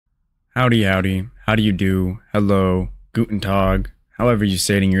Howdy, howdy. How do you do? Hello, guten tag, however you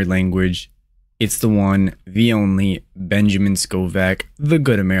say it in your language. It's the one, the only, Benjamin Scovach, the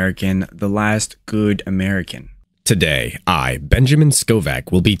good American, the last good American. Today, I, Benjamin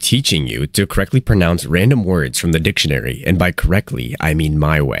Scovach, will be teaching you to correctly pronounce random words from the dictionary, and by correctly, I mean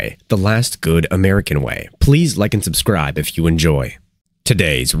my way, the last good American way. Please like and subscribe if you enjoy.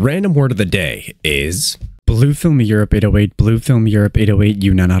 Today's random word of the day is... Blue Film Europe 808, Blue Film Europe 808,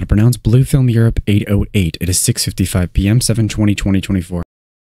 you know how to pronounce Blue Film Europe 808. It is 6:55 p.m., 7/20/2024.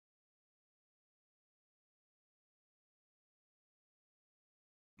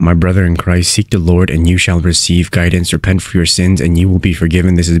 My brother in Christ, seek the Lord, and you shall receive guidance. Repent for your sins, and you will be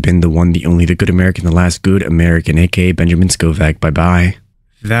forgiven. This has been the one, the only, the good American, the last good American, aka Benjamin Scovach. Bye-bye.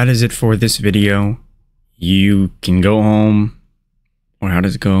 That is it for this video. You can go home. Or how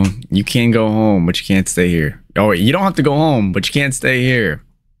does it go? You can go home, but you can't stay here. Oh, wait, you don't have to go home, but you can't stay here.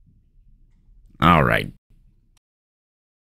 All right.